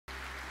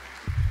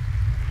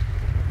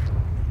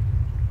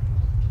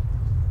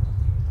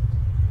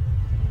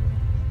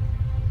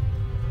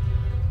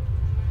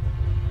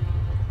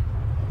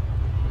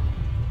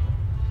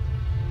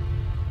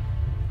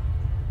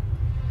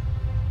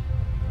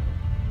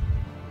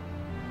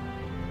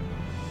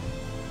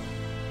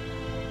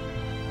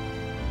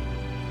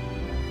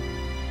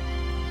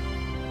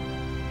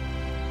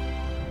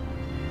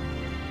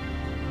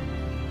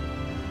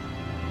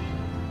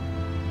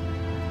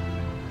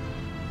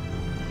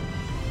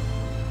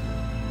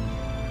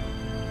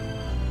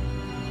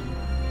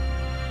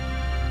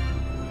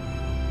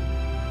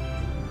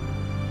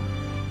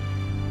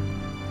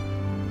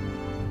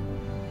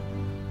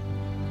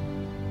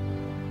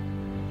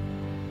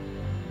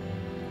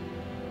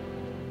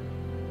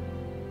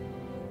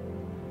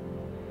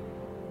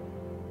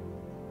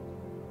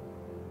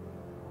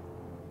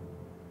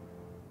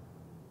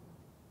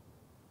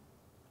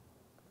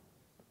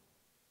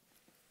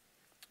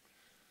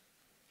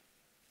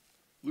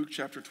Luke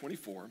chapter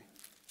 24,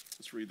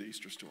 let's read the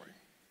Easter story.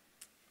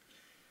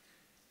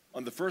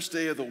 On the first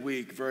day of the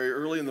week, very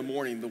early in the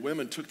morning, the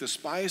women took the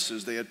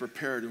spices they had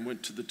prepared and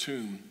went to the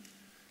tomb.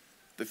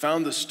 They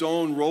found the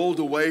stone rolled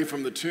away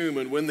from the tomb,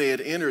 and when they had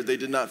entered, they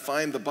did not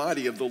find the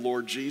body of the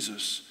Lord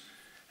Jesus.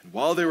 And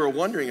while they were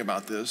wondering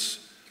about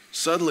this,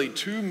 suddenly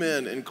 2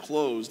 men in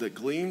clothes that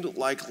gleamed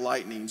like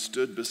lightning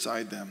stood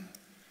beside them.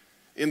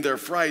 In their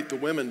fright, the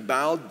women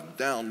bowed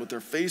down with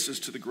their faces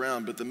to the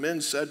ground, but the men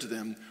said to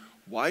them,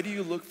 "Why do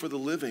you look for the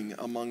living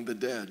among the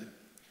dead?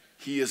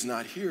 He is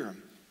not here.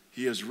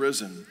 He has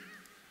risen.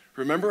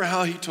 Remember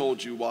how he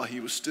told you while he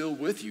was still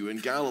with you in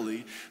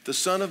Galilee, the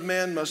Son of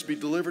Man must be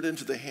delivered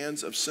into the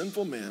hands of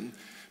sinful men,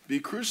 be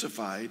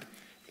crucified,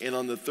 and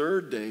on the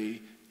third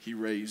day he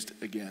raised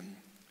again."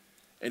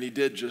 And he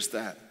did just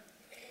that.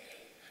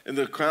 In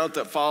the account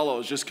that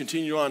follows, just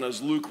continue on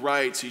as Luke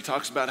writes, he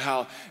talks about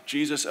how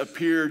Jesus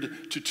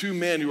appeared to 2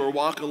 men who were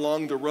walking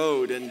along the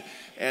road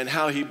and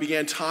how he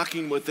began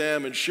talking with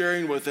them and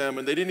sharing with them,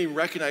 and they didn't even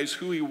recognize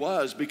who he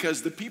was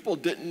because the people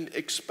didn't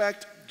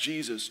expect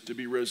Jesus to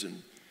be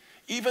risen.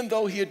 Even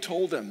though he had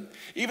told them,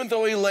 even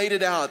though he laid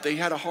it out, they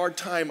had a hard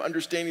time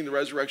understanding the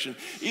resurrection.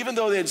 Even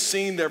though they had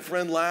seen their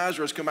friend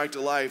Lazarus come back to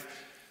life,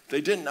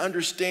 they didn't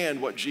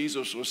understand what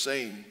Jesus was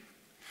saying.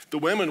 The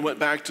women went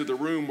back to the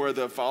room where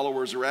the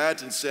followers are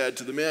at and said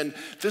to the men,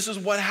 "This is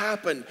what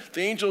happened.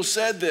 The angel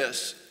said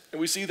this." And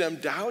we see them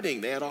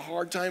doubting. They had a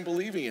hard time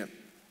believing it.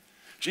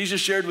 Jesus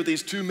shared with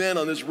these 2 men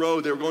on this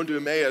road. They were going to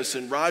Emmaus,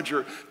 and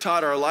Roger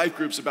taught our life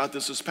groups about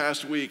this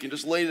past week and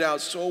just laid it out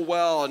so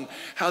well and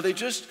how they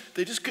just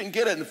couldn't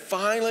get it. And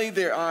finally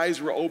their eyes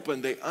were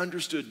open. They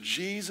understood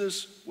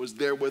Jesus was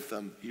there with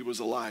them. He was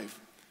alive.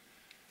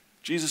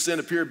 Jesus then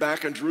appeared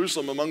back in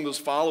Jerusalem among those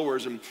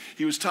followers, and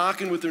he was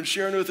talking with them,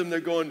 sharing with them. They're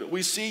going,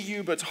 "We see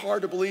you, but it's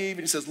hard to believe."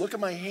 And he says, "Look at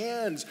my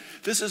hands.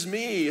 This is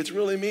me. It's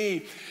really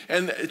me."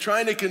 And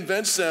trying to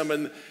convince them,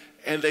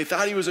 and they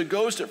thought he was a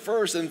ghost at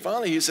first. And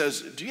finally he says,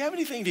 "Do you have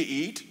anything to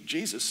eat?"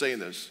 Jesus saying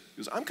this.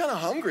 He goes, "I'm kind of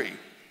hungry."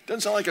 Doesn't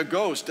sound like a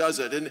ghost, does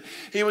it? And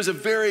he was a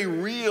very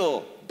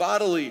real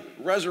bodily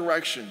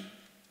resurrection.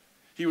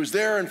 He was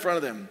there in front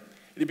of them.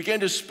 And he began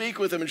to speak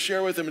with them and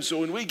share with them. And so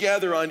when we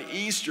gather on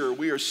Easter,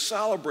 we are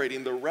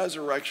celebrating the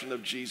resurrection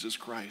of Jesus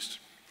Christ.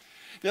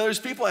 Now, there's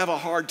people who have a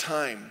hard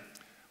time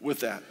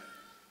with that.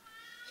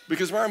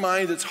 Because in our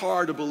mind, it's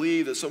hard to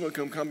believe that someone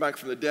can come back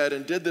from the dead.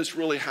 And did this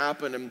really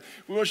happen? And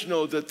we want you to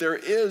know that there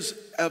is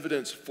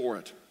evidence for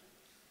it.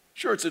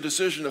 Sure, it's a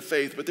decision of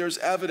faith, but there's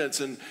evidence.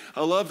 And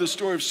I love the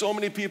story of so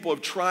many people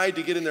have tried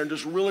to get in there and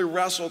just really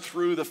wrestle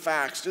through the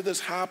facts. Did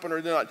this happen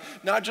or not?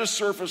 Not just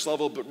surface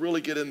level, but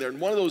really get in there. And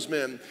one of those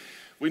men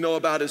we know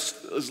about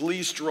is Lee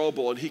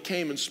Strobel, and he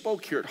came and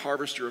spoke here at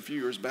Harvester a few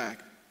years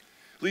back.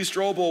 Lee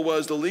Strobel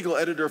was the legal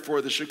editor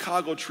for the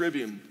Chicago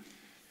Tribune,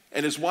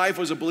 and his wife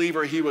was a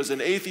believer. He was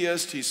an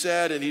atheist, he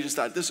said, and he just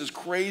thought, "This is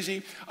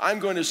crazy. I'm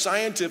going to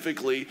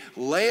scientifically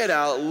lay it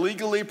out,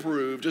 legally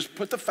prove, just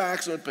put the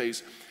facts on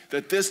pace,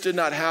 that this did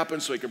not happen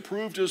so he could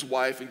prove to his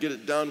wife and get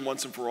it done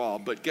once and for all."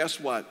 But guess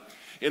what?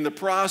 In the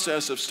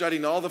process of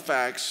studying all the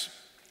facts,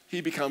 he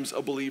becomes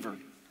a believer.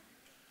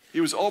 He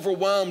was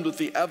overwhelmed with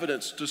the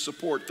evidence to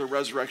support the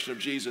resurrection of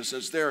Jesus.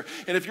 It's there.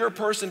 And if you're a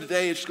person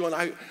today, it's going,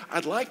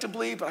 I'd like to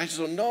believe, but I just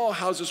don't know.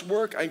 How does this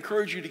work? I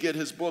encourage you to get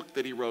his book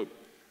that he wrote.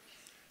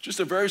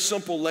 Just a very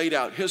simple laid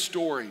out, his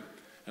story,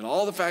 and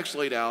all the facts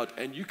laid out,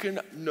 and you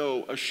can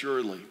know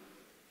assuredly.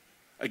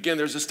 Again,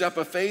 there's a step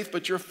of faith,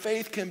 but your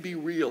faith can be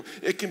real.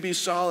 It can be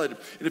solid.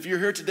 And if you're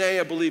here today,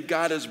 I believe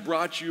God has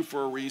brought you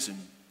for a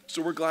reason.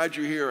 So we're glad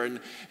you're here.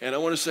 And I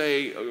want to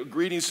say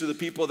greetings to the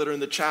people that are in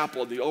the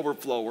chapel, the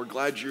overflow. We're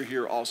glad you're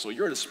here also.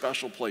 You're in a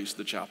special place,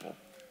 the chapel.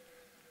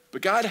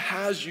 But God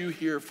has you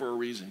here for a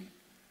reason.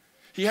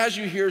 He has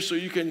you here so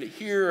you can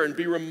hear and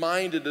be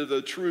reminded of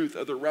the truth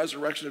of the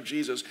resurrection of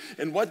Jesus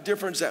and what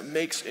difference that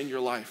makes in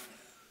your life.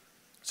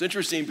 It's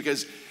interesting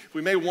because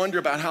we may wonder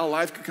about how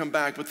life could come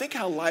back, but think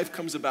how life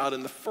comes about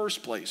in the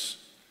first place.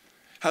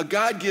 How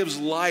God gives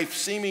life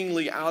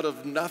seemingly out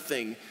of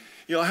nothing.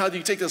 You know, how do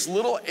you take this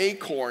little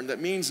acorn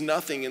that means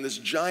nothing and this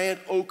giant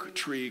oak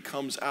tree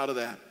comes out of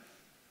that?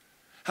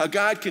 How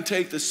God can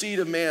take the seed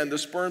of man, the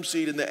sperm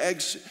seed and the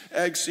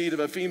egg seed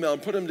of a female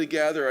and put them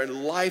together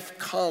and life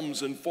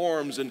comes and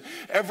forms, and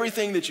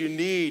everything that you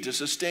need to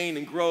sustain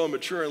and grow and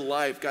mature in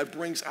life, God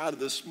brings out of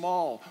the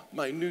small,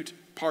 minute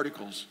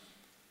particles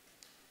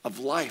of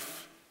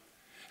life.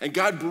 And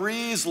God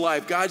breathes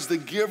life. God's the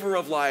giver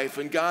of life,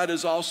 and God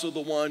is also the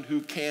one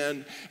who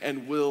can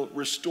and will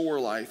restore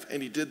life,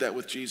 and he did that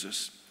with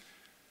Jesus.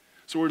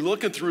 So we're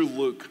looking through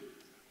Luke.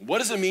 What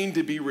does it mean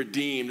to be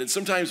redeemed? And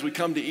sometimes we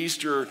come to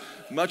Easter,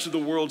 much of the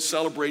world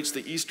celebrates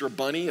the Easter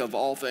bunny of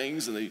all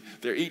things, and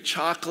they eat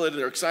chocolate, and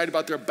they're excited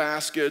about their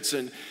baskets,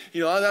 and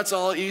that's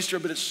all Easter,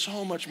 but it's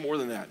so much more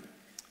than that.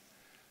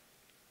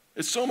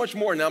 It's so much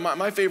more. Now,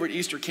 my favorite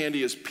Easter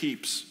candy is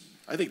Peeps.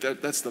 I think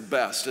that's the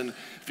best. And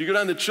if you go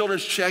down to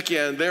children's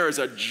check-in, there is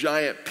a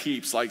giant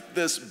Peeps like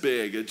this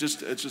big. It's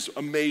just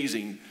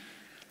amazing.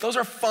 Those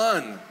are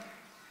fun.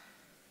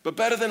 But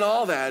better than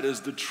all that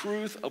is the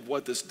truth of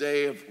what this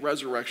day of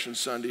Resurrection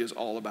Sunday is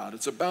all about.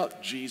 It's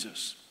about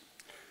Jesus.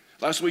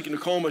 Last week,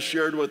 Nicoma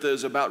shared with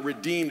us about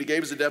redeemed. He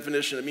gave us a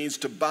definition. It means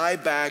to buy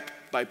back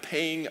by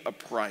paying a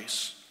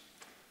price.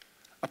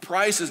 A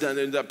price is done,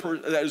 and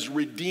that is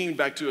redeemed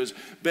back to us.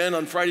 Ben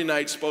on Friday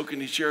night spoke,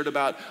 and he shared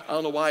about, I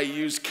don't know why he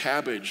used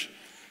cabbage.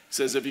 He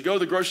says, if you go to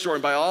the grocery store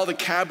and buy all the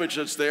cabbage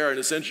that's there, in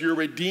a sense, you're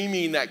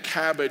redeeming that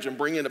cabbage and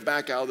bringing it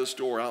back out of the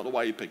store. I don't know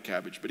why he picked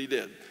cabbage, but he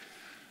did.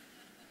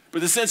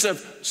 But the sense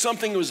of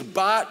something was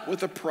bought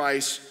with a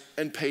price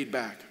and paid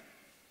back.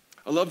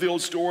 I love the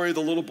old story of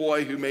the little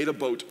boy who made a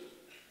boat.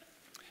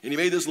 And he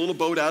made this little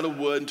boat out of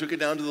wood and took it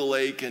down to the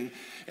lake and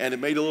it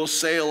made a little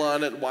sail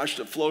on it and watched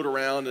it float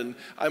around. And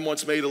I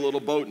once made a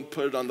little boat and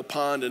put it on the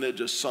pond and it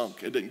just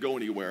sunk. It didn't go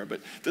anywhere. But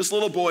this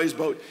little boy's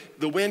boat,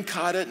 the wind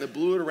caught it and it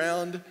blew it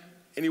around.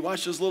 And he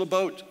watched his little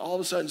boat all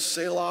of a sudden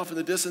sail off in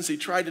the distance. He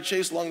tried to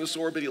chase along the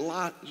shore, but he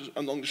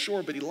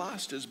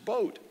lost his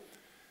boat.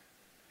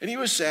 And he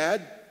was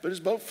sad, but his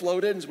boat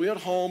floated and we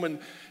went home. And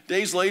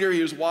days later,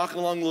 he was walking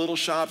along the little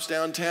shops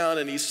downtown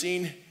and he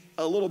seen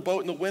a little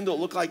boat in the window. It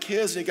looked like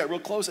his, and he got real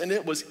close, and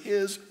it was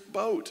his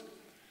boat.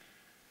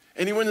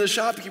 And he went to the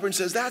shopkeeper and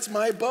says, that's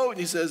my boat. And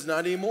he says, not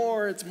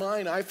anymore, it's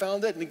mine, I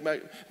found it. And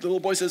the little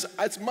boy says,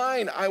 it's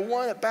mine, I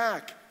want it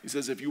back. He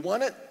says, if you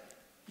want it,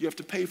 you have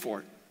to pay for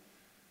it.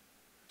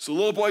 So the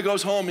little boy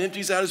goes home,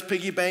 empties out his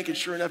piggy bank, and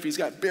sure enough, he's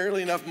got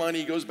barely enough money.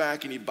 He goes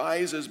back and he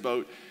buys his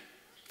boat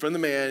from the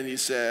man, and he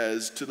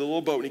says to the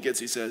little boat, and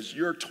he says,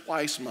 you're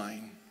twice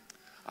mine.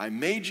 I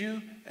made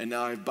you, and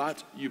now I've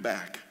bought you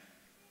back.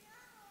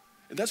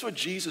 And that's what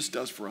Jesus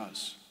does for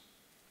us.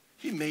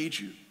 He made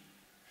you.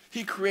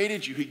 He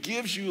created you. He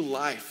gives you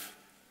life.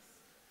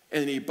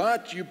 And he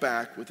bought you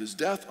back with his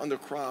death on the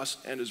cross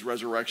and his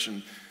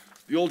resurrection.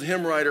 The old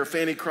hymn writer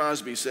Fanny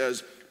Crosby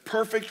says,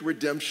 perfect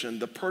redemption,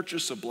 the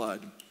purchase of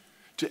blood.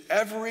 To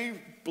every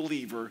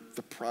believer,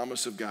 the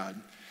promise of God.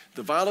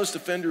 The vilest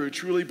offender who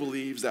truly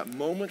believes that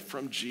moment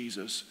from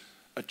Jesus,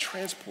 a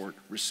transport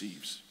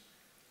receives.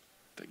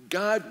 That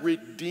God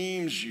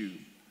redeems you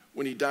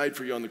when he died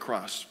for you on the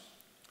cross.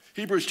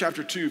 Hebrews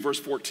chapter 2,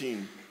 verse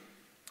 14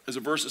 is a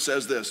verse that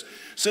says this,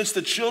 since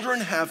the children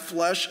have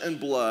flesh and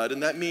blood,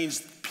 and that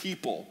means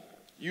people,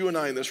 you and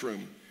I in this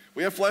room,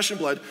 we have flesh and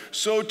blood,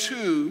 so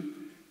too,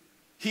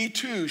 he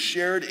too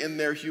shared in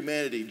their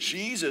humanity.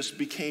 Jesus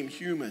became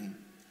human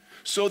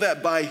so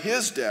that by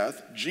his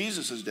death,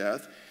 Jesus'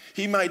 death,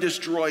 he might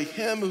destroy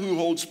him who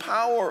holds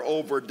power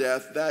over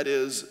death, that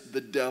is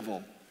the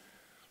devil.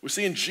 We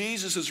see in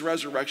Jesus'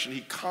 resurrection, he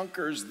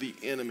conquers the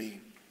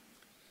enemy.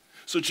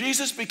 So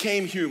Jesus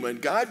became human,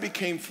 God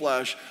became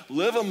flesh,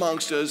 live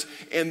amongst us,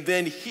 and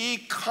then he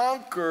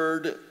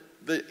conquered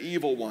the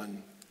evil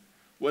one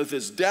with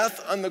his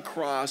death on the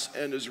cross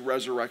and his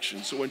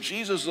resurrection. So when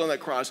Jesus was on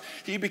that cross,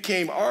 he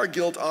became our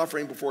guilt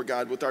offering before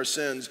God with our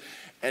sins,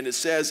 and it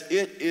says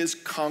it is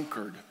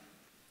conquered.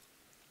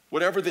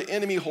 Whatever the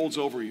enemy holds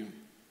over you,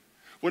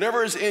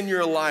 whatever is in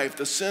your life,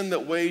 the sin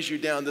that weighs you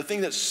down, the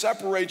thing that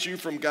separates you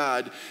from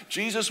God,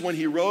 Jesus, when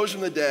he rose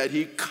from the dead,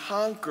 he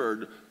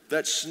conquered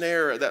that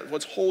snare, that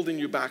what's holding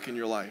you back in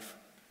your life.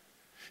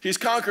 He's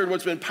conquered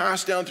what's been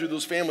passed down through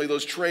those family,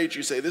 those traits.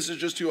 You say, this is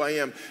just who I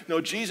am.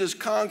 No, Jesus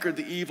conquered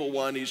the evil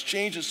one. He's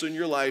changed us in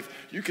your life.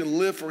 You can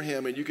live for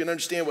him, and you can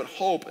understand what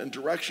hope and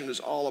direction is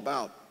all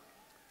about.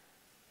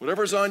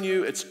 Whatever's on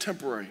you, it's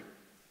temporary,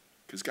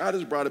 because God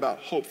has brought about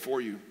hope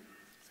for you.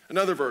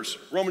 Another verse,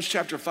 Romans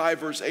chapter 5,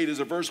 verse 8 is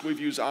a verse we've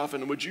used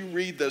often. Would you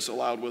read this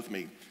aloud with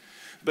me?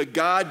 But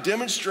God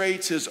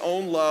demonstrates his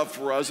own love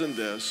for us in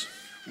this,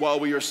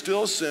 while we are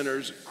still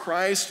sinners,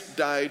 Christ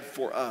died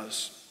for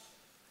us.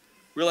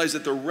 Realize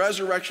that the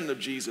resurrection of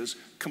Jesus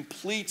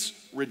completes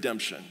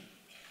redemption.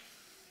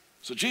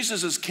 So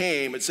Jesus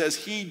came, it says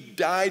he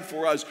died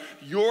for us.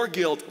 Your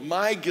guilt,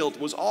 my guilt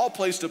was all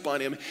placed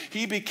upon him.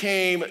 He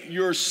became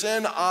your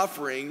sin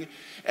offering,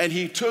 and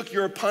he took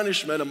your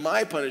punishment and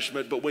my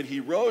punishment, but when he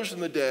rose from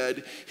the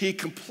dead, he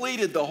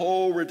completed the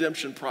whole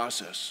redemption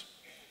process.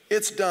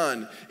 It's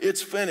done,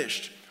 it's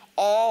finished.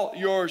 All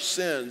your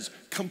sins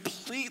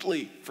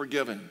completely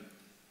forgiven.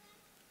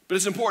 But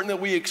it's important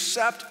that we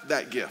accept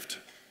that gift.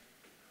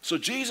 So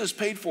Jesus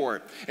paid for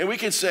it. And we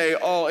can say,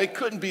 oh, it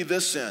couldn't be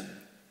this sin.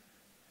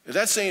 If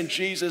that's saying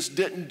Jesus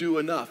didn't do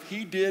enough.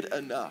 He did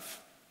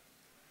enough.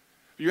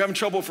 If you're having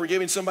trouble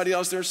forgiving somebody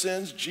else their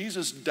sins,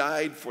 Jesus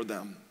died for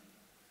them.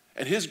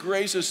 And his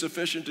grace is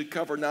sufficient to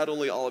cover not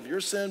only all of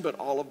your sin, but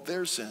all of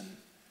their sin.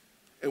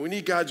 And we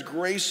need God's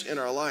grace in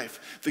our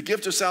life. The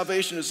gift of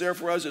salvation is there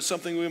for us. It's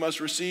something we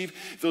must receive.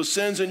 Those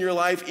sins in your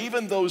life,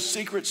 even those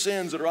secret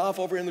sins that are off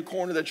over in the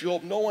corner that you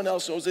hope no one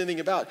else knows anything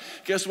about,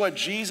 guess what?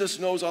 Jesus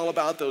knows all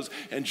about those.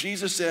 And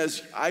Jesus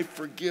says, I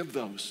forgive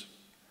those.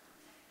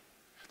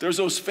 There's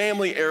those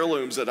family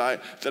heirlooms that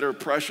are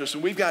precious.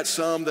 And we've got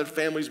some that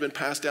family's been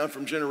passed down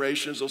from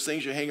generations, those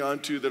things you hang on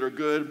to that are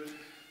good.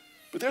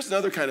 But there's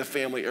another kind of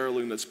family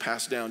heirloom that's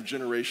passed down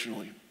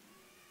generationally.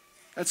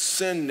 That's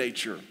sin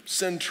nature,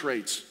 sin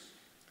traits.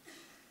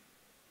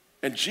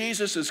 And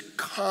Jesus has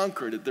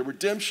conquered it. The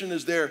redemption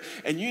is there.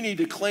 And you need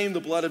to claim the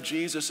blood of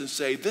Jesus and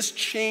say, this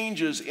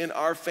changes in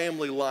our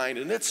family line.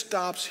 And it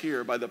stops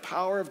here by the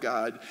power of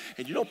God.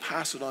 And you don't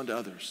pass it on to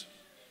others.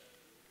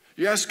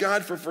 You ask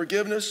God for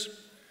forgiveness.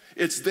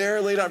 It's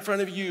there laid out in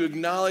front of you. You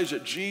acknowledge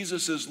that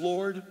Jesus is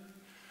Lord.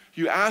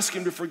 You ask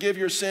him to forgive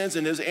your sins.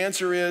 And his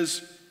answer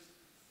is,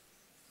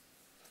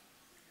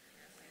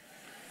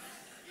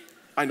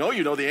 I know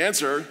you know the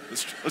answer.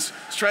 Let's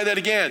try that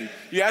again.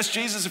 You ask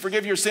Jesus to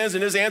forgive your sins,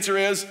 and his answer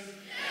is? Yes.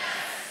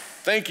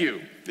 Thank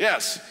you.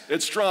 Yes,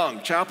 it's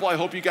strong. Chapel, I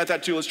hope you got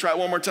that too. Let's try it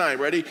one more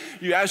time. Ready?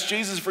 You ask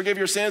Jesus to forgive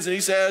your sins, and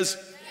he says?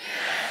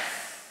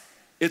 Yes.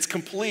 It's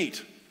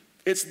complete.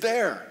 It's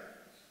there.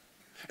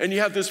 And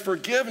you have this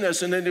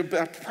forgiveness, and then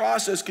the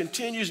process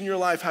continues in your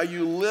life, how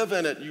you live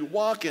in it, you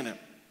walk in it.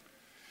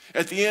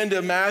 At the end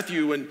of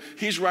Matthew, when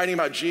he's writing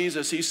about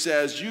Jesus, he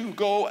says, you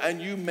go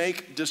and you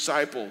make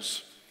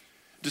disciples.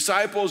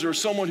 Disciples are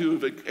someone who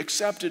have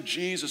accepted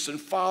Jesus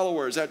and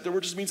followers. That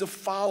word just means a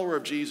follower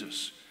of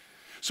Jesus.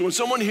 So when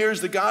someone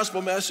hears the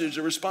gospel message,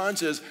 the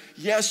response is,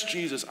 yes,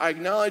 Jesus, I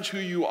acknowledge who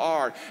you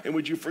are, and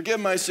would you forgive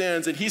my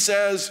sins? And he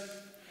says,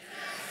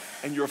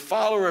 yes. And you're a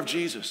follower of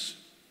Jesus.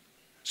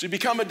 So you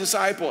become a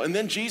disciple. And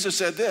then Jesus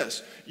said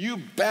this, you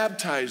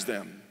baptize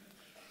them.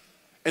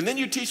 And then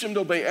you teach them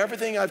to obey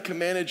everything I've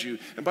commanded you.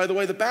 And by the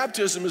way, the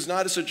baptism is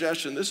not a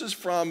suggestion. This is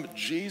from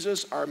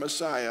Jesus, our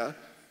Messiah.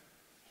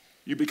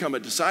 You become a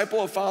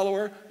disciple, a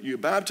follower, you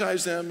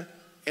baptize them,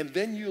 and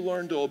then you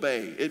learn to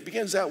obey. It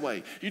begins that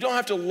way. You don't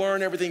have to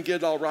learn everything, get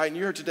it all right. And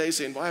you're here today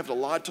saying, well, I have a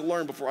lot to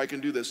learn before I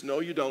can do this. No,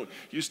 you don't.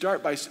 You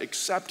start by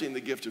accepting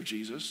the gift of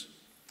Jesus,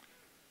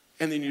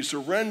 and then you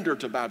surrender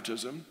to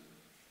baptism,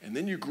 and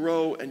then you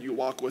grow and you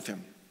walk with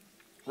him.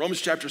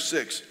 Romans chapter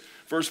 6,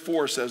 verse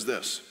 4 says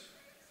this.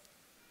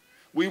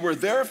 We were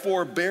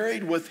therefore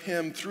buried with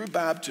him through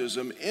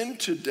baptism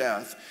into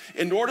death,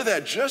 in order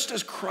that just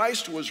as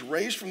Christ was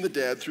raised from the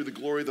dead through the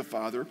glory of the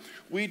Father,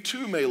 we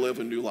too may live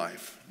a new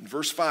life. In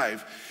verse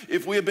 5,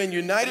 if we have been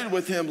united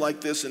with him like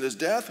this in his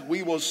death,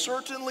 we will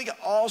certainly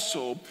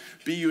also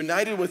be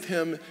united with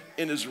him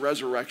in his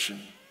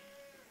resurrection.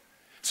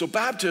 So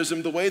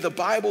baptism, the way the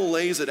Bible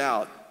lays it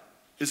out,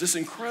 is this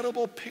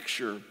incredible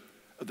picture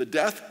of the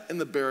death and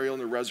the burial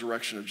and the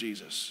resurrection of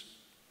Jesus.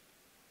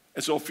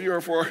 And so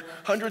for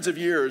hundreds of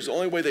years, the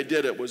only way they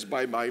did it was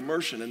by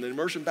immersion. And the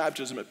immersion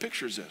baptism, it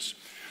pictures this.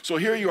 So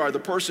here you are, the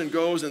person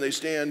goes and they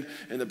stand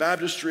in the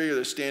baptistry, or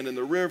they stand in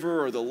the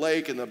river or the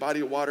lake in the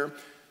body of water.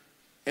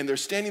 And they're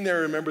standing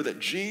there and remember that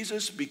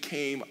Jesus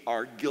became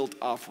our guilt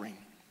offering.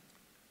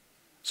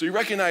 So you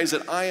recognize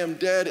that I am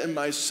dead in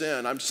my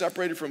sin. I'm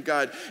separated from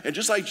God. And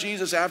just like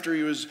Jesus, after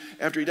he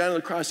died on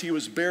the cross, he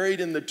was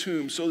buried in the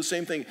tomb. So the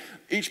same thing,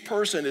 each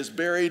person is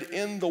buried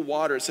in the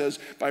water. It says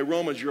by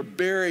Romans, you're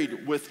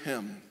buried with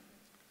him.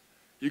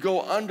 You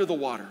go under the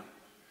water.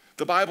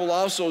 The Bible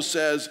also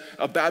says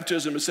of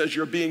baptism, it says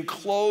you're being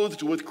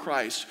clothed with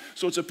Christ.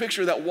 So it's a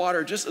picture of that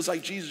water, just as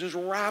like Jesus, just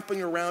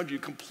wrapping around you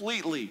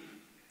completely,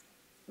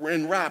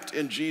 enwrapped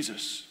in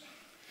Jesus.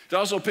 It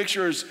also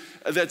pictures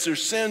that their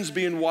sins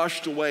being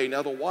washed away.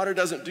 Now, the water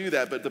doesn't do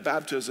that, but the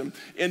baptism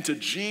into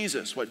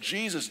Jesus, what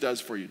Jesus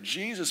does for you.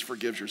 Jesus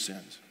forgives your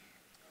sins.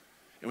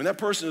 And when that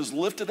person is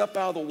lifted up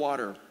out of the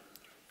water,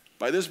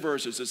 by this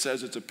verse, it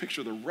says it's a picture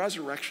of the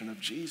resurrection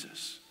of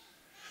Jesus.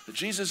 That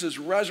Jesus is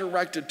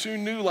resurrected to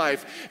new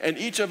life, and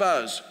each of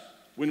us,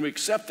 when we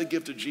accept the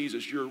gift of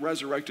Jesus, you're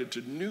resurrected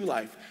to new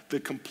life. The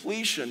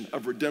completion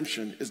of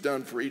redemption is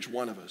done for each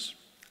one of us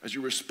as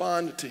you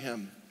respond to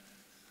him.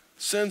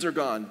 Sins are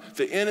gone.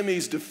 The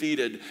enemy's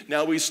defeated.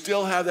 Now we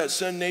still have that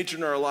sin nature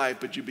in our life,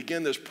 but you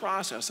begin this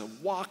process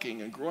of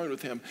walking and growing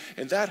with him.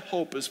 And that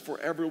hope is for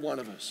every one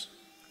of us.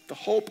 The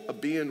hope of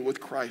being with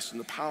Christ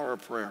and the power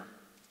of prayer.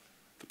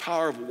 The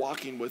power of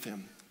walking with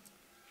him.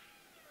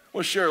 I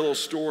want to share a little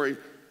story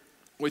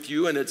with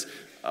you, and it's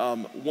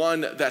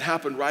one that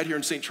happened right here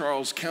in St.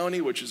 Charles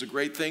County, which is a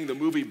great thing. The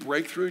movie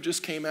Breakthrough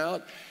just came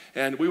out.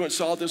 And we went and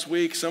saw it this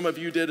week. Some of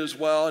you did as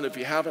well. And if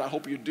you haven't, I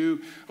hope you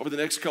do over the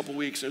next couple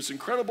weeks. And it's an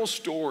incredible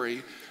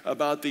story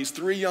about these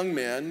three young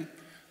men.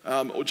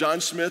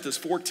 John Smith is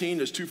 14.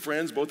 His two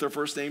friends, both their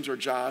first names are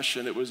Josh.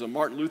 And it was a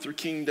Martin Luther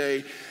King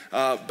Day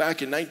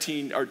back in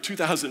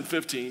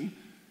 2015.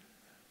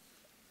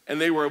 And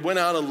they went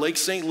out on Lake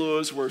St.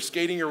 Louis, were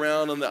skating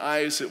around on the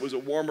ice. It was a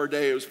warmer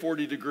day. It was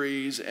 40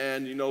 degrees.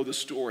 And you know the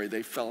story.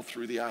 They fell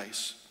through the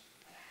ice.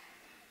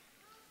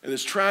 And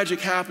this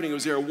tragic happening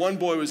was there. One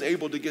boy was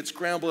able to get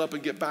scrambled up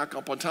and get back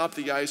up on top of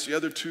the ice. The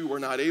other two were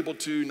not able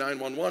to.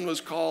 911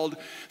 was called.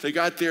 They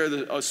got there.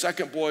 A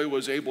second boy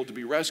was able to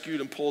be rescued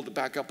and pulled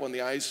back up on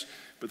the ice.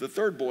 But the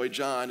third boy,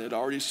 John, had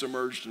already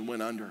submerged and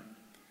went under.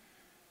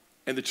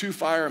 And the two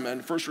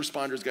firemen, first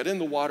responders, got in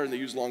the water and they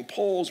used long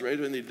poles, right?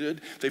 And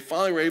they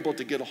finally were able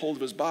to get a hold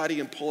of his body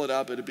and pull it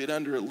up. It had been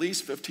under at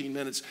least 15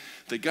 minutes.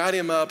 They got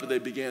him up and they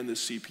began the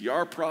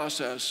CPR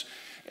process,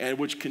 and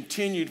which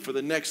continued for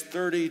the next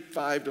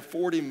 35 to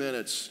 40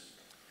 minutes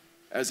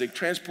as they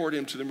transported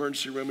him to the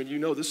emergency room. And you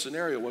know this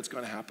scenario, what's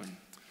going to happen.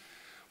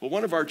 Well,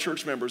 one of our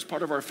church members,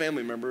 part of our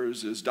family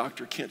members, is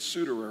Dr. Kent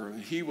Suterer,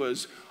 and he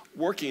was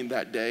working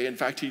that day. In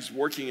fact, he's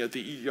working at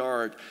the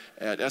ER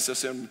at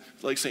SSM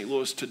Lake St.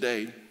 Louis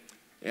today,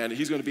 and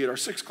he's going to be at our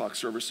 6 o'clock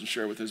service and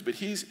share with us. But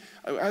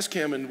I asked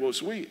him, and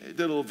so we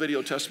did a little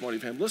video testimony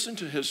of him. Listen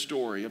to his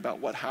story about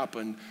what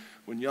happened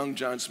when young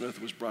John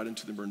Smith was brought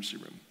into the emergency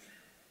room.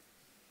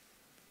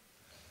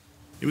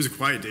 It was a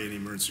quiet day in the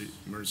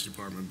emergency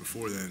department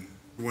before then.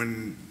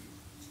 When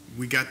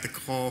we got the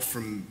call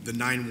from the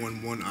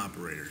 911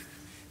 operator,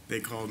 they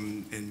called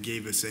and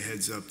gave us a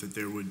heads up that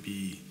there would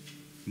be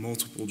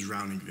multiple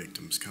drowning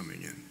victims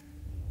coming in.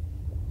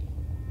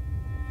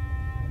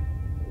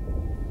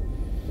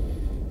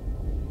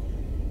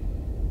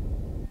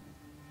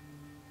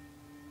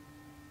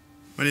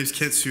 My name is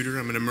Kent Suterer.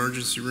 I'm an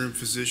emergency room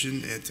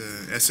physician at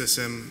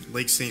SSM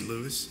Lake St.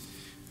 Louis.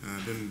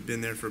 I've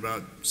been there for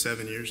about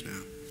 7 years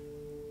now.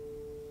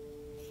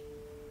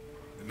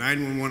 The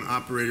 911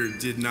 operator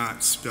did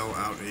not spell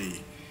out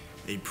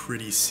a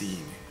pretty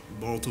scene.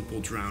 Multiple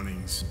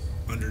drownings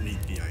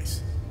underneath the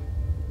ice.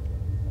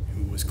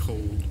 Who was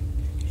cold,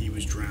 he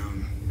was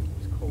drowned,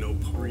 no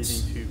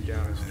pulse,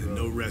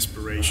 no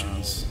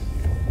respirations,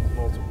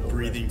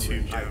 breathing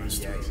tube down his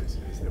throat.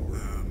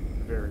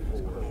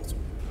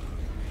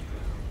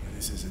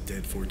 This is a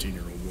dead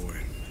 14-year-old boy.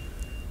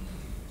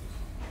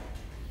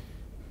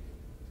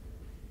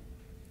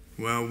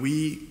 Well,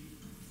 we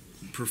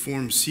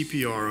performed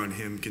CPR on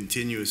him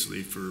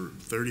continuously for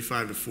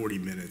 35 to 40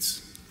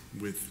 minutes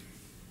with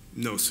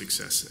no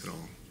success at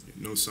all,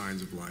 no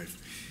signs of life,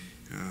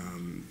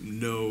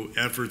 no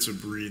efforts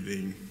of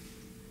breathing,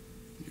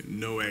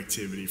 no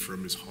activity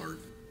from his heart.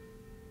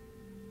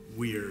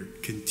 We are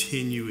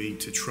continuing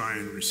to try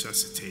and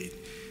resuscitate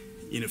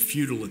in a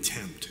futile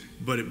attempt,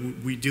 but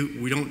we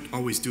don't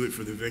always do it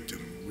for the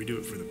victim. We do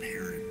it for the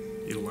parent.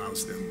 It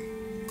allows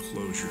them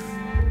closure.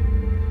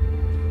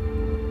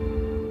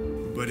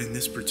 But in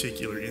this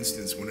particular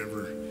instance,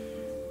 whenever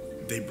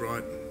they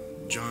brought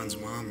John's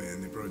mom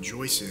in, they brought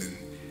Joyce in,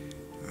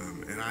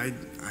 and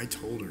I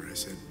told her, I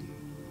said,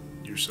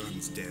 your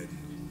son's dead.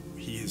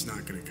 He is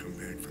not going to come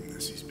back from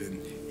this.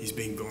 He's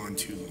been gone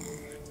too long.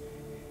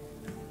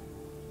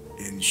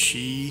 And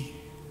she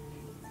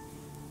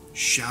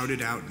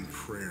shouted out in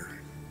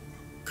prayer,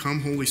 come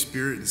Holy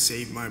Spirit and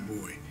save my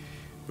boy.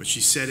 But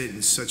she said it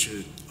in such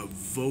a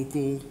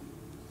vocal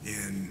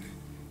and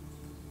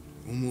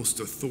almost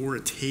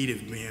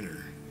authoritative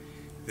manner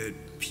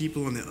that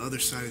people on the other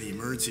side of the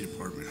emergency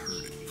department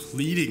heard it,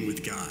 pleading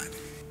with God,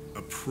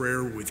 a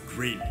prayer with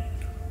great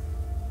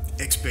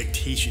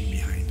expectation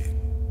behind it.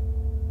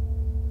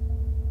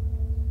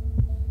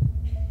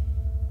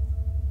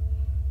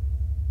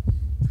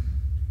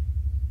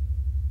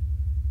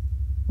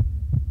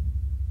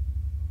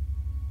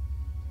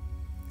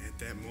 At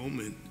that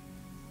moment,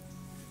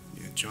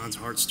 John's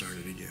heart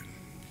started again.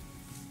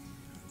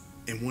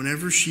 And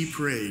whenever she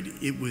prayed,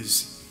 it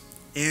was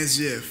as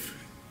if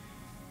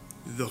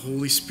the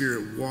Holy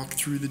Spirit walked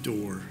through the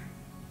door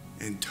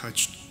and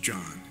touched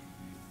John.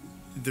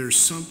 There's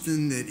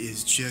something that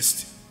is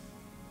just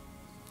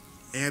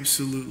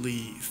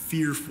absolutely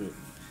fearful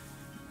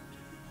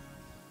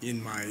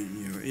in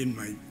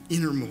my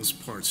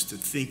innermost parts to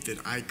think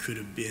that I could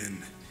have been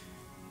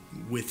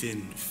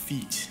within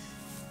feet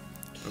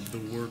of the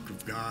work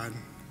of God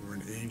or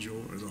an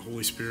angel or the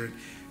Holy Spirit.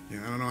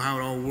 I don't know how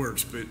it all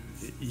works, but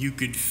you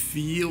could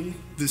feel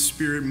the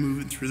Spirit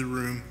moving through the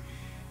room,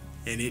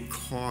 and it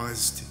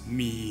caused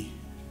me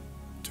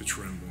to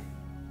tremble.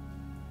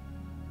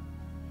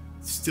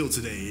 Still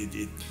today,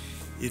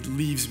 it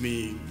leaves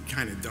me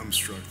kind of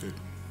dumbstruck that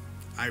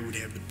I would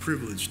have the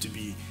privilege to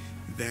be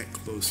that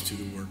close to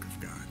the work of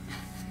God.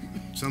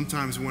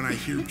 Sometimes when I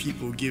hear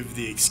people give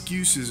the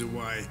excuses of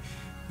why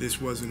this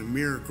wasn't a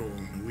miracle,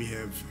 we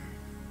have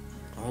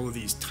all of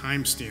these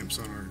timestamps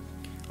on our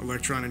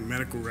electronic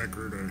medical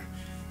record of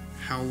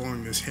how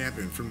long this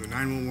happened, from the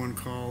 911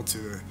 call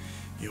to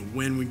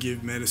when we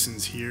give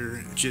medicines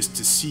here, just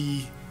to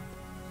see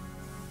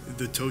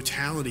the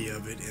totality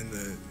of it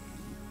and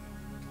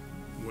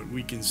what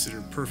we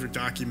consider perfect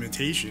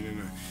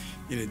documentation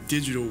in a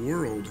digital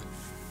world.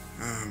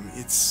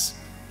 It's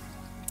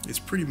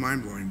pretty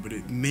mind-blowing, but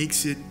it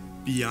makes it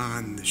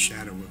beyond the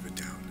shadow of a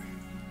doubt.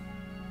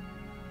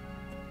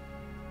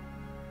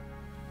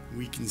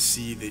 We can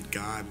see that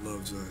God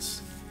loves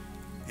us,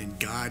 and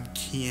God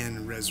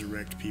can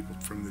resurrect people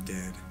from the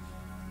dead.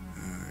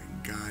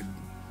 God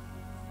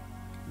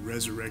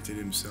resurrected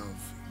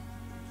himself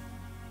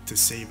to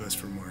save us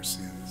from our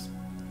sins.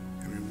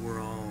 I mean, we're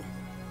all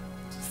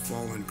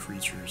fallen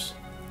creatures,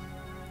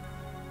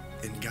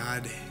 and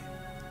God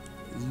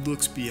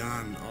looks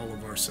beyond all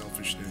of our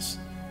selfishness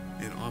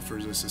and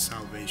offers us a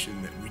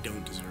salvation that we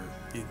don't deserve.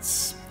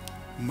 It's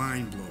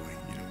mind-blowing.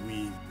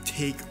 We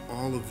take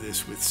all of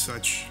this with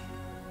such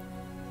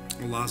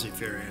a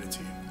laissez-faire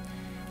attitude,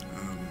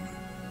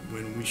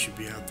 when we should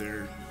be out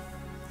there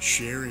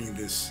sharing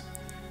this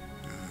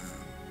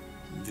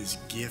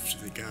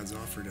gift that God's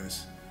offered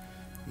us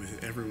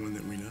with everyone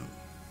that we know.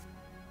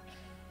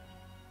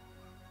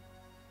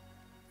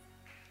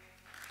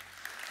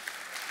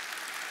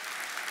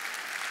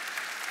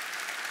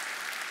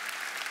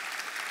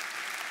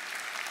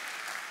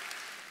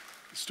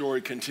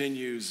 Story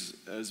continues.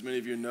 As many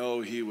of you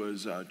know, he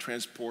was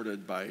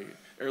transported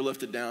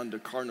airlifted down to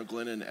Cardinal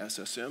Glennon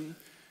SSM.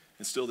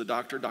 And still the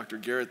doctor, Dr.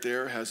 Garrett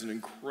there, has an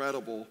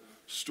incredible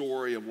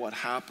story of what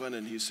happened.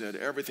 And he said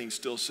everything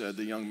still said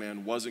the young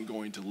man wasn't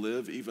going to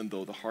live, even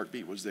though the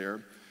heartbeat was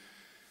there.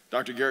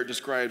 Dr. Garrett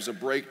describes a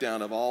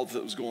breakdown of all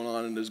that was going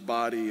on in his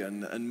body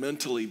and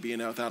mentally being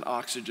without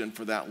oxygen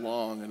for that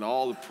long, and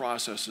all the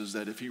processes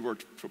that if he were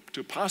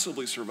to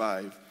possibly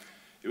survive,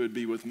 it would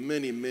be with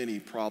many, many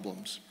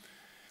problems.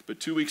 But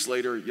 2 weeks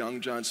later,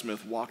 young John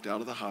Smith walked out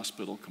of the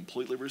hospital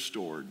completely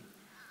restored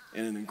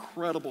in an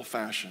incredible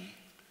fashion.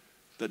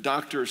 The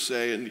doctors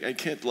say, and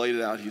Kent laid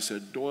it out, he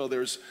said, Doyle,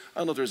 I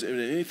don't know if there's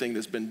anything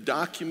that's been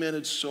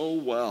documented so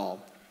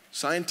well,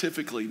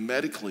 scientifically,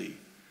 medically,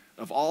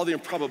 of all the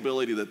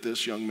improbability that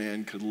this young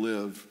man could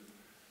live,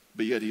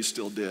 but yet he's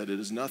still dead. It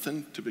is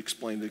nothing to be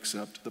explained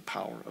except the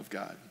power of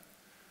God.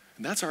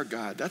 And that's our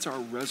God. That's our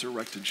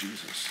resurrected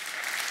Jesus.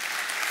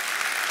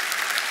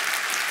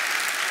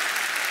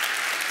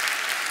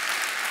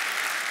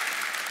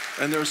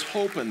 And there's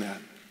hope in that.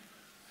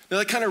 Now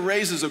that kind of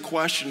raises a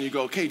question. You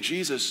go, okay,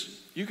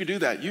 Jesus, you could do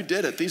that. You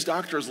did it. These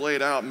doctors lay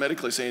it out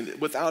medically saying,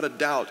 without a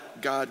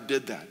doubt, God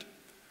did that.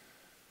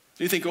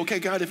 You think, okay,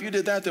 God, if you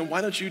did that, then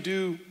why don't you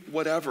do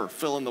whatever,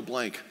 fill in the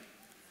blank?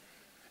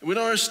 And we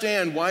don't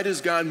understand, why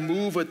does God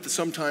move at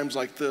sometimes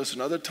like this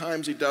and other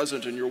times he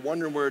doesn't, and you're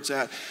wondering where it's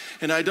at.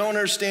 And I don't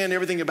understand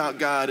everything about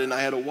God. And I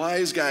had a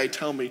wise guy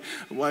tell me,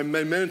 my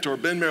mentor,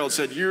 Ben Merrill,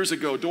 said years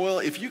ago, Doyle,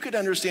 if you could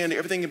understand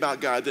everything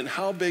about God, then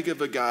how big of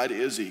a God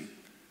is he?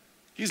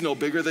 He's no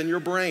bigger than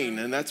your brain,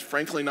 and that's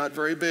frankly not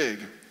very big.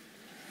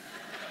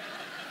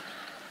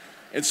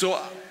 And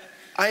so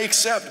I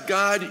accept,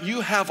 God, you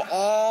have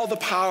all the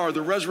power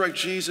to resurrect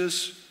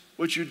Jesus,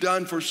 what you've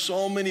done for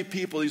so many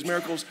people, these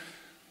miracles.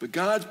 But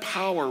God's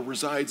power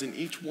resides in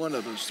each one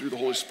of us through the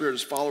Holy Spirit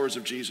as followers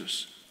of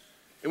Jesus.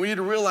 And we need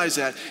to realize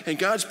that. And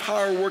God's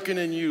power working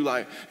in you,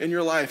 in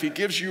your life, he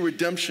gives you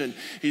redemption.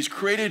 He's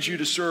created you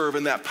to serve,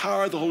 and that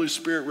power of the Holy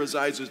Spirit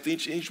resides with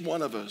each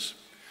one of us.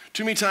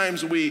 Too many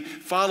times we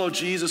follow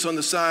Jesus on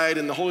the side,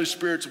 and the Holy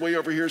Spirit's way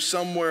over here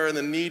somewhere, and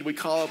the need we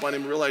call upon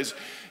him and realize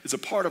it's a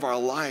part of our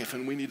life,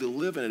 and we need to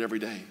live in it every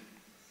day.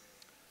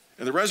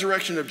 And the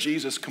resurrection of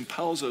Jesus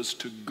compels us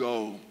to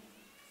go,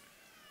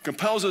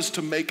 compels us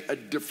to make a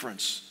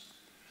difference,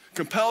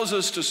 compels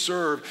us to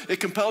serve. It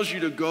compels you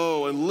to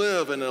go and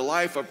live in a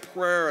life of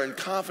prayer and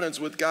confidence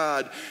with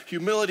God,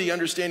 humility,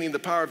 understanding the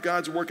power of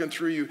God's working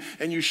through you,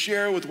 and you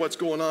share with what's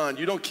going on.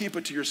 You don't keep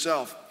it to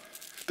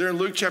yourself. There in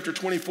Luke chapter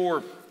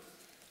 24,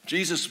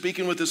 Jesus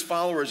speaking with his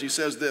followers, he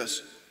says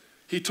this.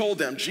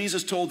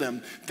 Jesus told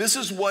them, this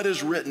is what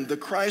is written, the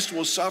Christ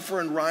will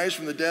suffer and rise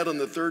from the dead on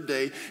the third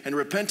day, and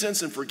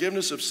repentance and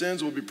forgiveness of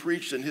sins will be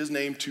preached in his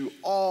name to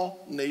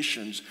all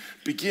nations,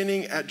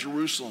 beginning at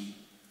Jerusalem.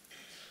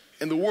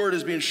 And the word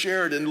is being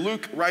shared, and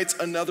Luke writes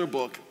another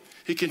book.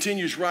 He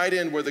continues right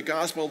in where the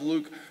Gospel of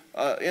Luke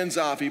ends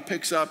off. He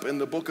picks up in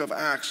the book of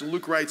Acts.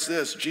 Luke writes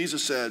this,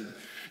 Jesus said,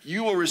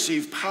 you will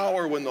receive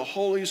power when the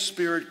Holy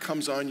Spirit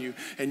comes on you,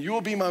 and you will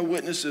be my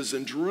witnesses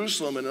in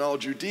Jerusalem and in all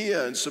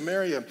Judea and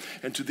Samaria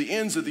and to the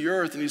ends of the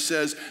earth. And he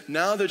says,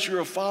 now that you're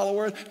a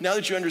follower, now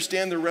that you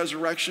understand the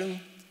resurrection,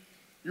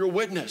 you're a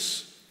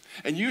witness.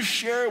 And you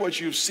share what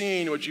you've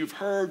seen, what you've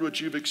heard,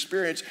 what you've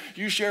experienced.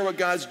 You share what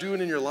God's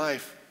doing in your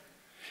life.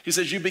 He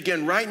says you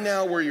begin right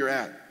now where you're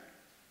at,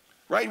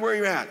 right where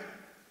you're at.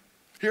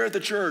 Here at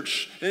the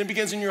church, and it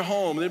begins in your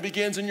home, and it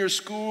begins in your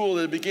school,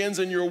 and it begins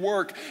in your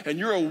work, and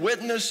you're a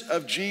witness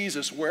of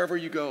Jesus wherever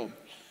you go.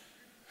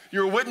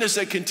 You're a witness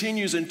that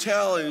continues in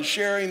telling and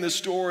sharing the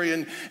story,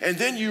 and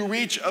then you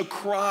reach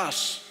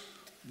across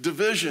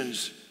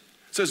divisions.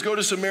 It says go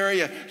to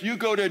Samaria. You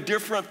go to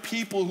different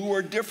people who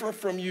are different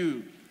from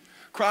you.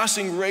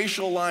 Crossing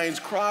racial lines,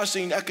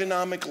 crossing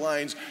economic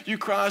lines, you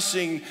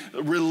crossing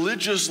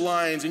religious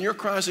lines, and you're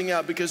crossing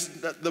out because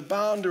the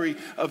boundary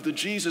of the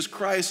Jesus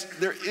Christ,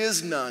 there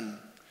is none.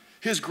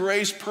 His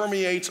grace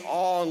permeates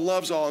all and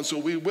loves all, and so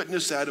we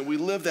witness that and we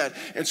live that,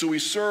 and so we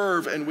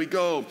serve and we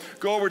go.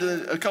 Go over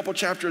to a couple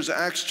chapters,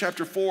 Acts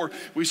chapter 4.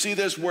 We see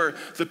this where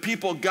the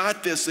people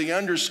got this, they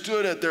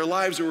understood it, their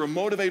lives were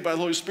motivated by the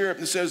Holy Spirit,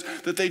 and it says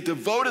that they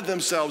devoted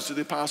themselves to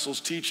the apostles'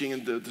 teaching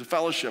and the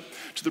fellowship,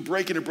 to the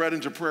breaking of bread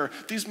and to prayer.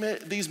 These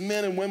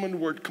men and women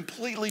were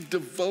completely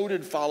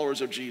devoted followers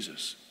of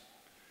Jesus.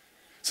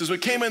 It says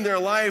what came in their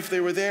life, they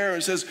were there. And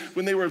it says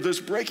when they were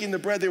just breaking the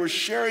bread, they were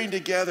sharing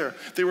together.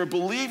 They were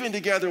believing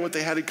together what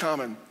they had in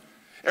common.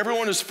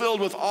 Everyone was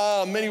filled with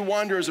awe. Many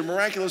wonders and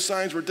miraculous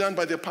signs were done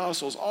by the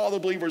apostles. All the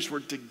believers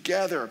were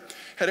together,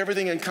 had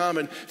everything in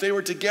common. They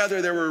were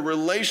together. There were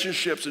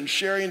relationships and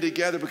sharing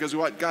together because of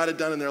what God had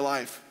done in their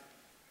life.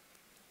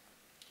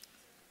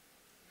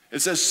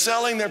 It says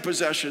selling their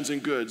possessions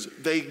and goods,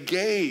 they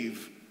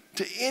gave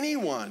to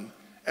anyone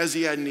as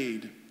he had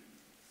need.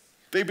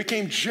 They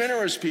became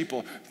generous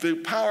people. The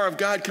power of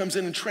God comes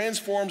in and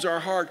transforms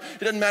our heart.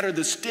 It doesn't matter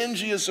the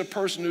stingiest of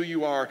person who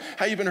you are,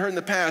 how you've been hurt in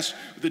the past.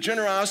 The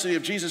generosity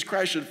of Jesus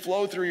Christ should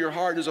flow through your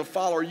heart. As a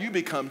follower, you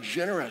become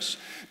generous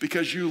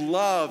because you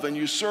love and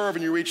you serve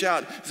and you reach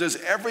out. It says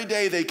every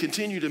day they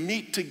continue to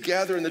meet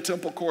together in the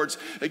temple courts.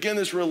 Again,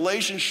 this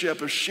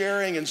relationship of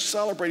sharing and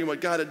celebrating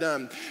what God had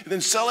done. And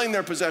then selling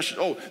their possessions.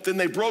 Oh, then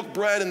they broke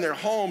bread in their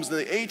homes and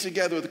they ate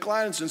together with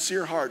glad and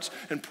sincere hearts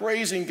and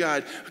praising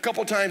God. A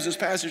couple times this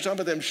passage talking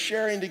about them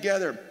sharing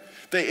together.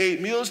 They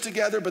ate meals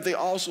together, but they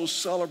also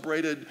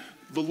celebrated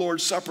the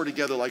Lord's Supper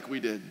together like we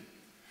did.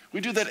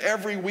 We do that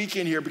every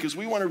weekend here because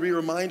we want to be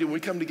reminded when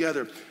we come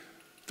together.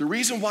 The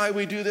reason why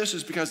we do this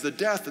is because the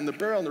death and the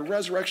burial and the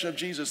resurrection of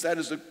Jesus, that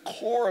is the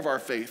core of our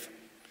faith.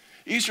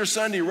 Easter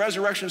Sunday,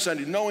 Resurrection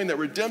Sunday, knowing that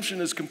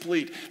redemption is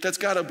complete, that's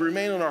got to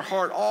remain in our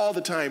heart all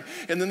the time.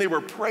 And then they were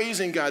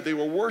praising God, they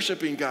were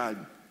worshiping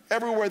God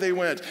everywhere they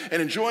went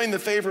and enjoying the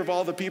favor of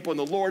all the people, and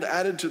the Lord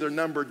added to their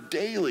number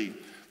daily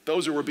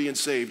those who were being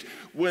saved.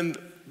 When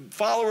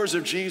followers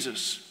of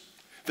Jesus,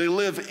 they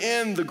live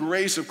in the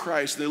grace of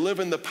Christ, they live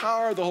in the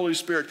power of the Holy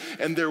Spirit,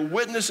 and their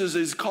witnesses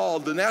is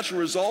called, the natural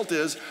result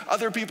is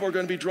other people are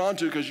going to be drawn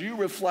to because you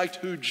reflect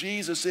who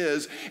Jesus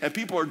is, and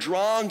people are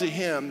drawn to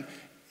him,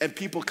 and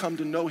people come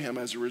to know him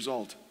as a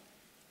result.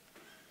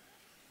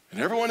 And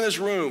everyone in this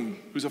room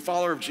who's a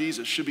follower of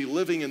Jesus should be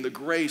living in the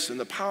grace and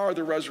the power of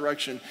the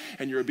resurrection,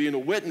 and you're being a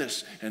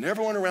witness, and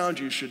everyone around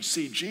you should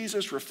see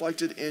Jesus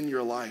reflected in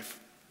your life.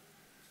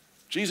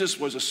 Jesus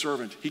was a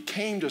servant. He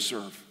came to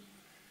serve.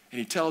 And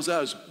he tells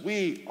us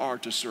we are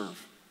to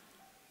serve.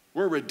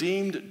 We're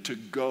redeemed to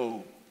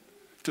go,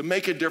 to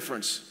make a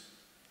difference.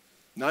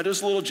 Not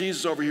just little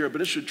Jesus over here,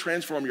 but it should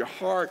transform your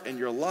heart and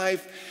your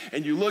life.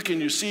 And you look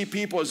and you see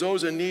people as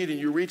those in need, and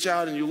you reach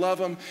out and you love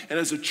them. And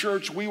as a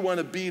church, we want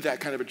to be that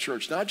kind of a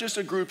church. Not just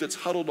a group that's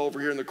huddled over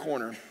here in the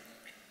corner,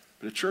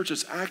 but a church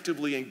that's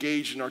actively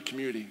engaged in our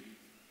community.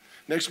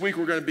 Next week,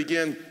 we're going to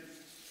begin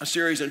a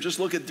series and just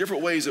look at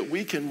different ways that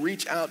we can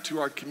reach out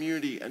to our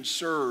community and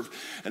serve,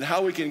 and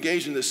how we can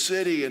engage in the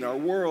city, in our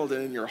world,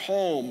 and in your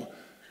home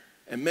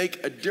and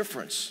make a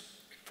difference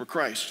for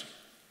Christ.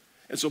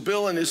 And so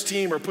Bill and his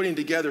team are putting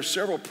together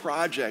several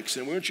projects,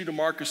 and we want you to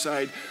mark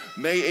aside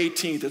May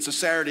 18th. It's a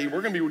Saturday.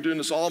 We're going to be doing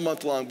this all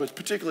month long, but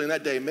particularly in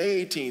that day,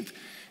 May 18th.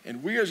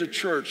 And we as a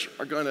church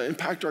are going to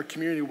impact our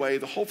community in a way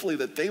that hopefully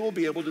that they will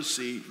be able to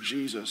see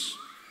Jesus.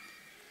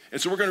 And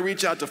so we're going to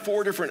reach out to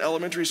 4 different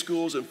elementary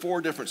schools and 4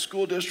 different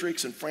school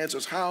districts in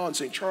Francis Howell and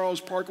St.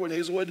 Charles, Parkwood, and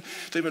Hazelwood.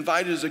 They've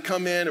invited us to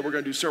come in, and we're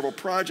going to do several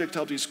projects to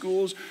help these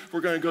schools.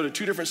 We're going to go to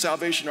 2 different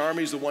Salvation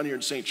Armies, the one here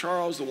in St.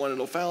 Charles, the one in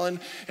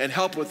O'Fallon, and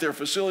help with their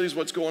facilities,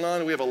 what's going on.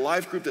 And we have a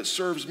life group that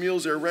serves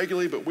meals there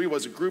regularly, but we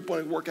as a group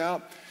want to work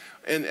out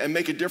and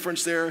make a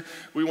difference there.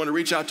 We want to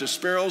reach out to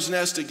Sparrow's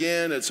Nest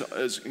again. It's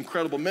an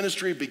incredible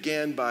ministry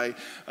began by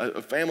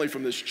a family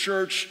from this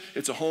church.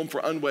 It's a home for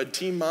unwed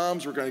teen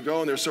moms. We're going to go,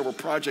 and there's several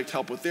project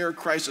help with there.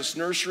 Crisis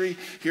Nursery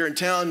here in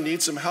town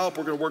needs some help.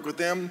 We're going to work with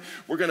them.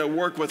 We're going to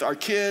work with our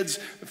kids,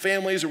 the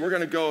families, and we're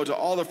going to go to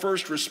all the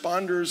first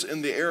responders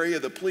in the area,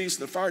 the police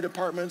and the fire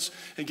departments,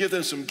 and give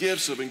them some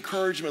gifts of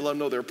encouragement, let them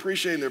know they're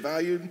appreciated and they're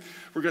valued.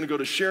 We're going to go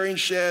to Sharing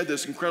Shed,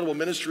 this incredible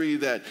ministry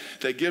that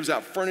gives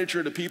out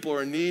furniture to people who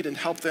are in need and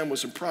help them with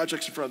some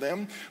projects in front of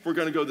them. We're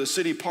going to go to the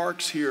city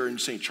parks here in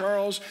St.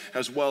 Charles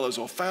as well as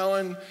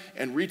O'Fallon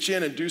and reach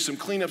in and do some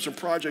cleanups and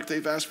projects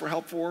they've asked for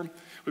help for.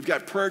 We've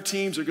got prayer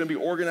teams that are going to be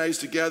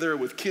organized together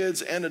with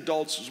kids and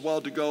adults as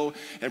well to go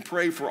and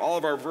pray for all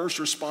of our first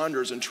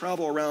responders and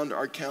travel around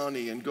our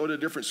county and go to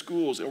different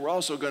schools. And we're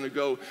also going to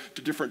go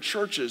to different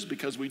churches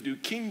because we do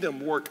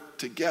kingdom work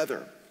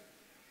together.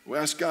 We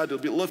ask God to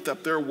lift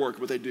up their work,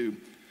 what they do.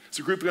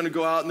 So a group are going to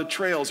go out in the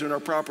trails here in our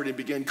property and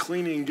begin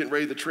cleaning and getting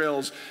ready the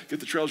trails, get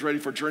the trails ready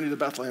for Journey to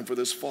Bethlehem for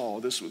this fall,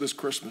 this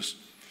Christmas.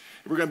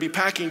 We're going to be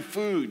packing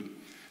food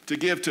to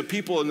give to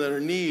people that are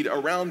in need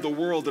around the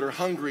world that are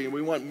hungry, and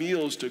we want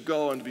meals to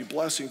go and to be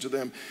blessing to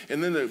them.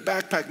 And then the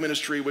backpack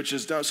ministry, which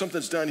is done,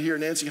 something's done here.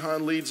 Nancy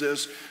Hahn leads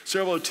this.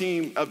 Several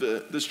team of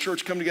this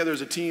church come together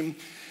as a team,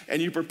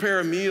 and you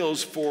prepare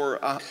meals for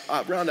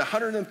around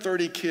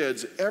 130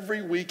 kids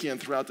every weekend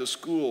throughout the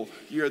school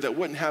year that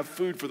wouldn't have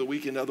food for the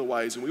weekend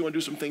otherwise. And we want to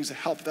do some things to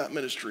help that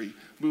ministry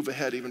move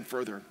ahead even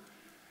further.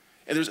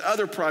 And there's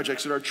other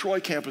projects that our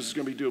Troy campus is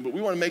going to be doing, but we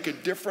want to make a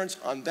difference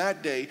on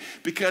that day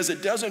because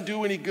it doesn't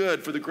do any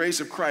good for the grace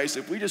of Christ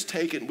if we just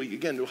take it and we,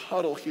 again,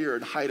 huddle here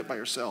and hide it by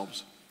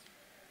ourselves.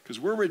 Because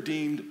we're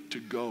redeemed to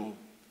go,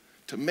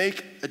 to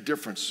make a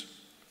difference.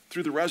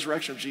 Through the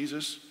resurrection of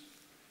Jesus,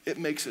 it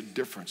makes a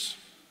difference.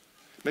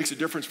 It makes a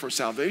difference for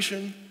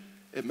salvation.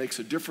 It makes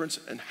a difference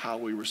in how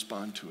we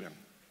respond to him.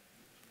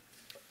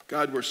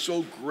 God, we're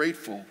so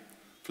grateful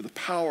for the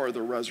power of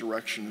the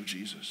resurrection of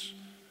Jesus.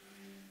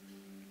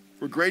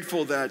 We're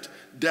grateful that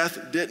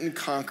death didn't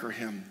conquer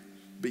him,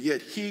 but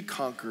yet he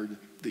conquered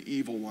the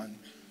evil one.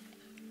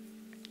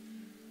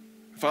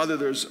 Father,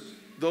 there's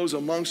those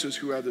amongst us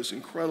who have this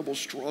incredible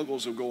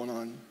struggles of going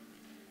on.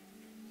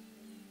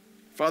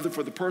 Father,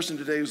 for the person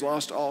today who's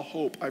lost all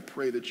hope, I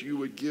pray that you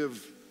would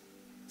give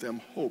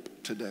them hope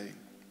today.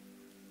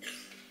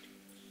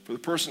 For the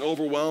person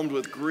overwhelmed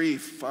with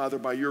grief, Father,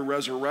 by your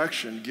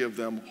resurrection, give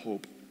them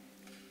hope.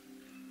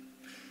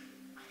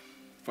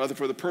 Father,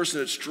 for the person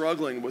that's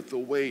struggling with the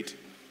weight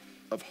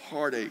of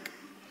heartache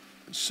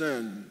and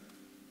sin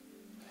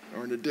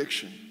or an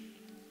addiction,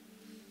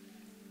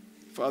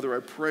 Father, I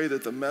pray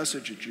that the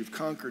message that you've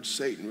conquered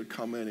Satan would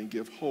come in and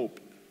give hope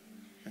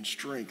and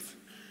strength.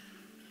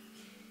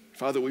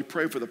 Father, we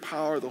pray for the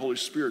power of the Holy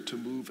Spirit to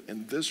move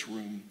in this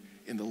room,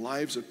 in the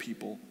lives of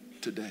people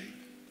today.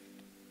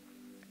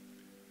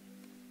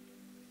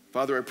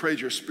 Father, I pray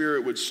that your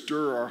Spirit would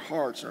stir our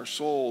hearts and our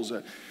souls,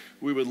 that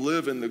we would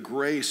live in the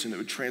grace and it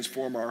would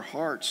transform our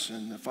hearts.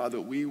 And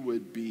Father, we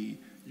would be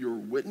your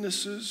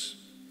witnesses,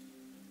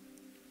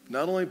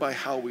 not only by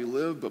how we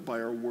live, but by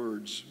our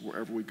words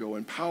wherever we go.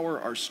 Empower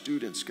our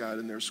students, God,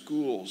 in their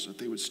schools, that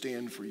they would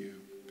stand for you.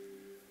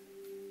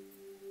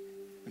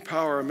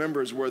 Empower our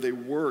members where they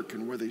work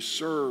and where they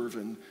serve,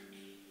 and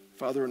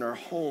Father, in our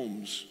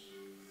homes,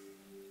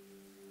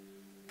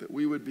 that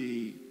we would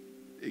be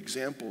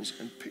examples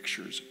and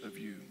pictures of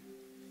you.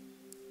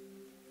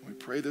 We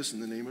pray this in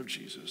the name of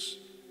Jesus.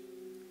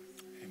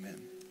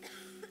 Amen.